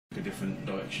a different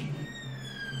direction.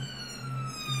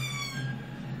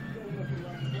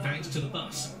 Thanks to the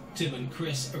bus, Tim and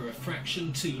Chris are a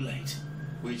fraction too late.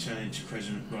 We turned into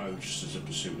Crescent Road just as the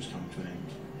pursuit was coming to an end.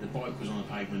 The bike was on the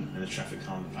pavement and the traffic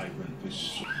car on the pavement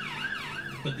was...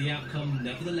 But the outcome,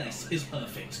 nevertheless, is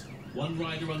perfect. One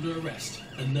rider under arrest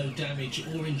and no damage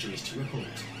or injuries to report.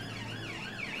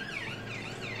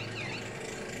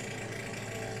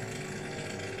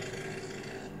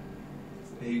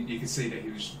 You could see that he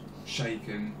was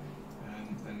shaken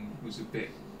and was a bit,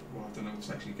 well, I don't know what's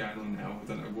actually going on now, I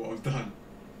don't know what I've done.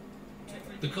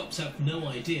 The cops have no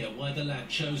idea why the lad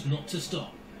chose not to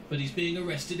stop, but he's being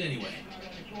arrested anyway.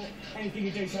 Anything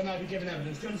you do so may be given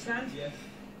evidence, do you understand? Yes.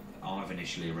 I've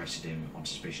initially arrested him on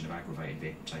suspicion of aggravated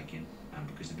vehicle taking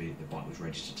because the bike was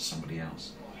registered to somebody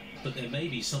else. But there may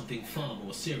be something far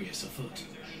more serious afoot.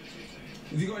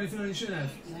 Have you got anything on you should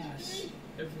have? Yes.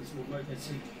 Everything's more moped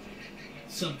seat.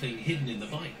 Something hidden in the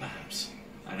bike, perhaps.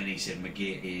 And then he said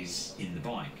McGee is in the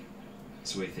bike.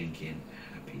 So we're thinking,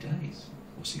 happy days.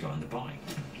 What's he got on the bike?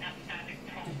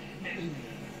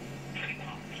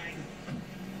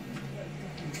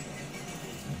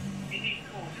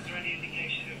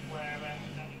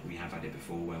 We have had it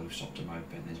before where we've stopped a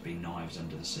moped and there's been knives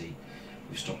under the seat.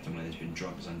 We've stopped them where there's been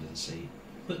drugs under the seat.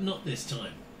 But not this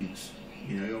time. You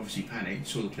know, he obviously panicked,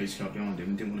 saw the police car behind him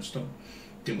and didn't want to stop.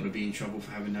 Didn't want to be in trouble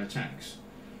for having no tax.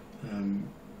 And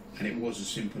it was as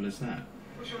simple as that.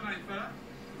 What's your name, fella?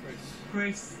 Chris.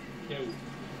 Chris. Yo.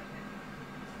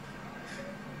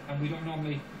 And we don't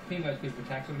normally penalise people for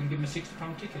tax, so we can give him a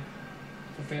 £60 ticket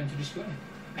for failing to display.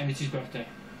 And it's his birthday.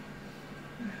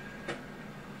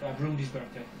 So I've ruined his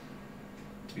birthday.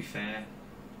 To be fair,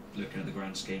 looking at the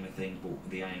grand scheme of things, what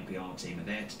the ANPR team are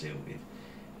there to deal with,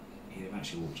 he'd have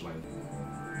actually walked away with it.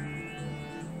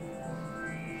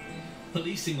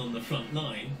 Policing on the front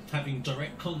line, having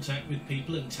direct contact with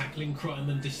people and tackling crime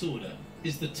and disorder,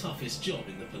 is the toughest job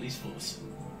in the police force.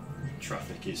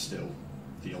 Traffic is still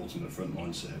the ultimate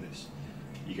frontline service.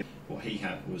 What he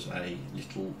had was a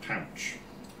little pouch,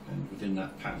 and within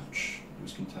that pouch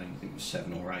was contained, I think it was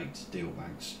 7 or 8 deal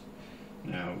bags.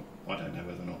 Now, I don't know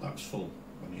whether or not that was full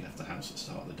when he left the house at the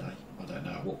start of the day. I don't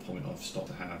know at what point I've stopped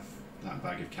to have that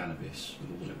bag of cannabis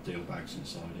with all the little deal bags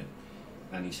inside it,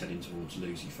 and he's heading towards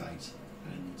Lucy Fate.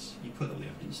 And you put all the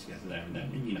evidence together there and then,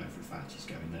 and you know for a fact he's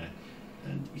going there,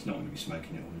 and he's not going to be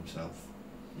smoking it all himself.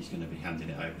 He's going to be handing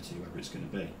it over to whoever it's going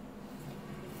to be.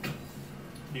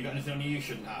 You got anything on you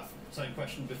shouldn't have? Same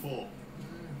question before.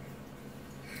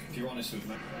 If you're honest with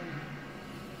me.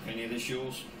 Any of this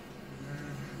yours?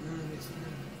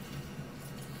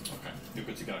 Okay, you're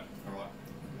good to go. Alright.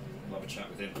 We'll have a chat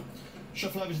with him.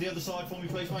 Shuffle over to the other side for me,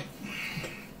 please, mate.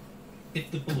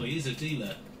 If the boy is a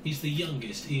dealer, he's the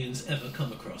youngest Ian's ever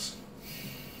come across.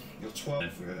 You're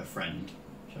 12 for a friend,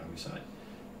 shall we say,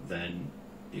 then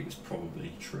it was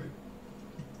probably true.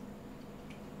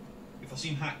 If I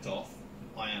seem hacked off,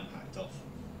 I am hacked off.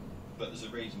 But there's a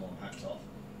reason why I'm hacked off.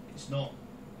 It's not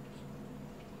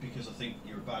because I think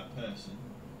you're a bad person.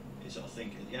 It's that I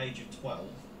think at the age of 12,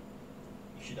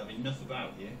 you should have enough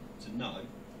about you to know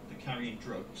that carrying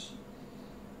drugs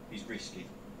is risky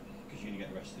because you're going to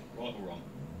get arrested, right or wrong.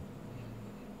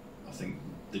 I think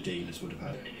the dealers would have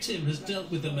had it. Tim has dealt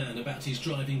with the man about his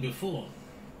driving before.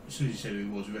 As soon as he said who he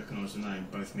was, we recognised the name,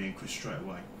 both me and Chris straight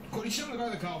away. Could you shut the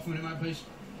other car for a minute, mate, please?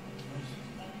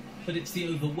 But it's the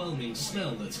overwhelming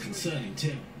smell that's concerning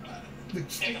Tim. The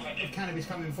stick of cannabis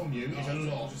coming from you is a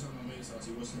lot.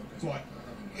 Right.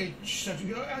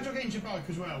 How do I get into your bike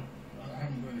as well? I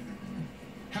haven't got anything.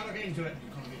 How do I get into it?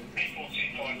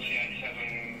 845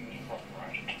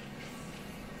 right.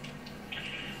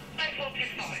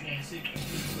 845.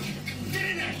 Get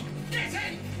in there! Get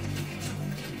in!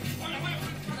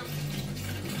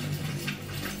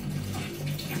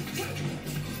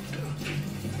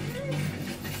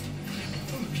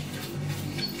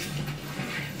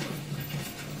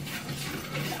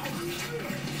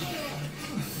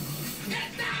 Get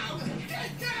down!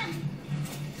 Get down!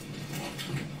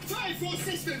 Try for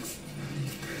assistance!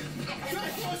 Try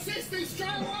for assistance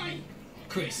straight away!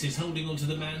 Chris is holding onto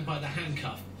the man by the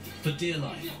handcuff for dear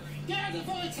life. Get out of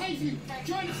the fire, tase you!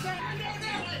 Do you understand? Now!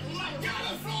 Get on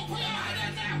the floor, put your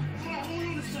hand down! Hold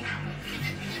on a second.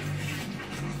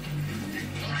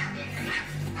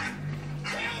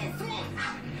 Get on the floor!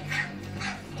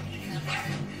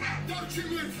 Don't you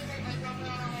move!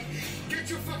 Get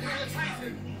your fucking hand and tase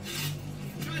him!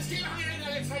 Just get your hand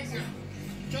out and tase him!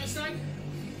 Do you understand?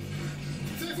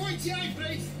 To the 48,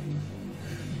 please!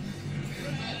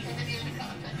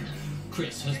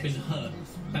 Chris has been hurt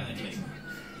badly.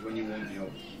 When you want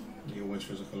help, It always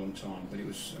feels like a long time, but it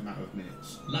was a matter of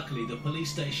minutes. Luckily, the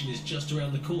police station is just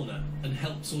around the corner and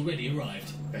help's already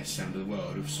arrived. Best sound of the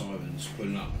world of sirens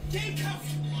pulling up. Get him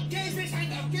cuffed! Get his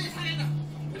hand out! Get his hand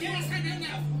out! Get his hand out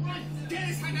now! Get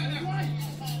his hand out now!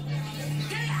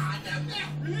 Get your hand out now!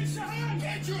 Release your hand!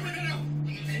 Get your hand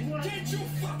out! Get your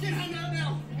fucking hand out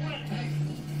now!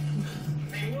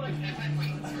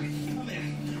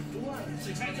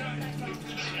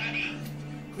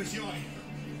 Where's your eye?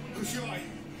 Where's your eye?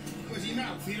 Where's your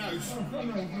mouth? Your nose?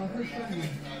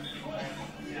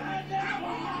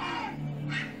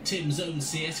 Tim's own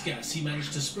CS gas he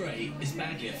managed to spray is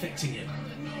badly affecting him.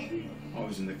 I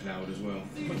was in the cloud as well.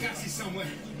 My gas is somewhere.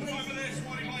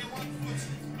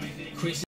 Chris